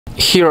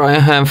Here I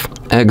have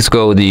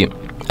XGODY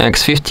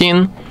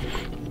X15,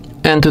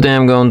 and today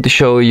I'm going to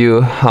show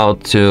you how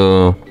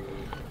to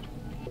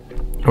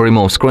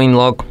remove screen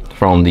lock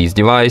from this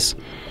device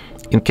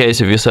in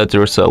case if you set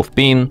yourself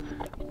PIN,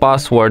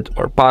 password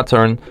or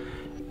pattern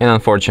and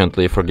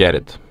unfortunately forget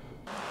it.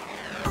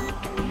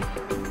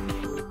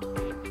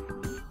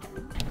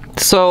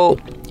 So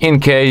in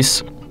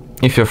case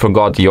if you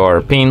forgot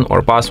your PIN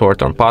or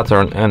password or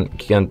pattern and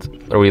can't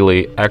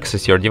really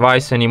access your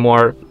device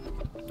anymore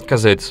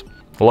because it's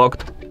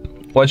locked,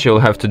 what you'll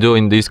have to do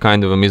in this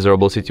kind of a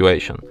miserable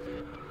situation.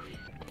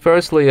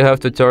 Firstly, you have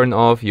to turn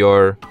off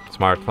your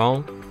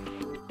smartphone.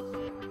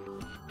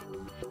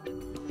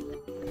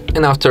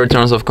 And after it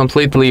turns off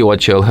completely,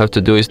 what you'll have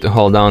to do is to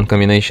hold down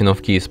combination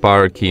of keys,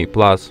 power key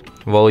plus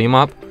volume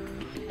up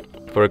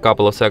for a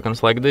couple of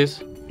seconds like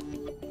this.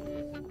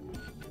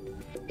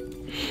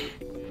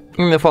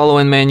 In the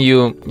following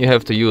menu, you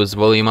have to use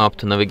volume up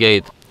to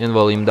navigate and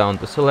volume down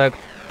to select,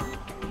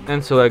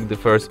 and select the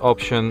first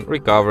option,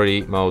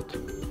 recovery mode.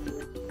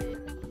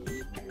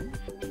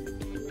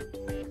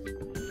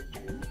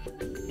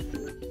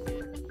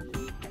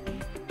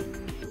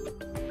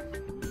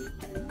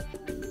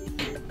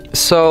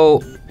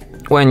 So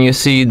when you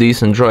see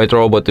this Android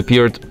robot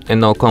appeared and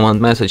no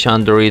command message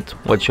under it,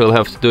 what you'll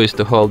have to do is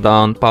to hold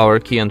down power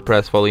key and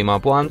press volume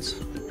up once.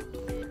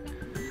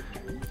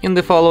 In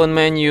the following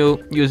menu,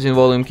 using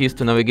volume keys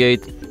to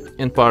navigate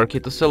and power key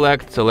to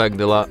select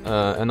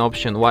an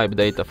option wipe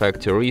data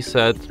factory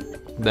reset,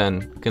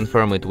 then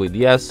confirm it with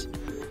yes,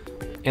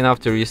 and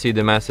after you see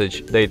the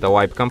message data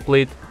wipe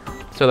complete,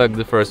 select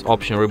the first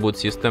option reboot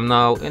system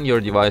now and your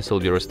device will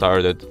be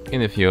restarted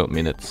in a few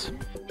minutes.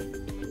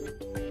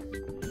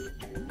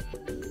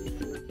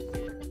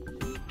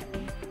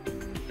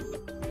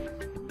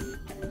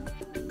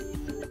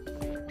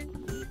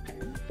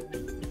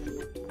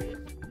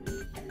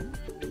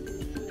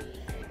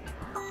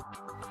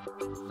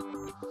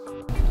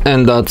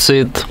 And that's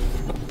it.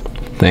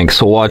 Thanks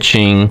for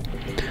watching.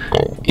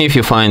 If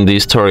you find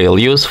this tutorial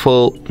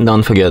useful,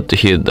 don't forget to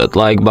hit that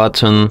like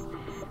button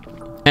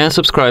and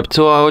subscribe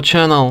to our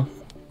channel.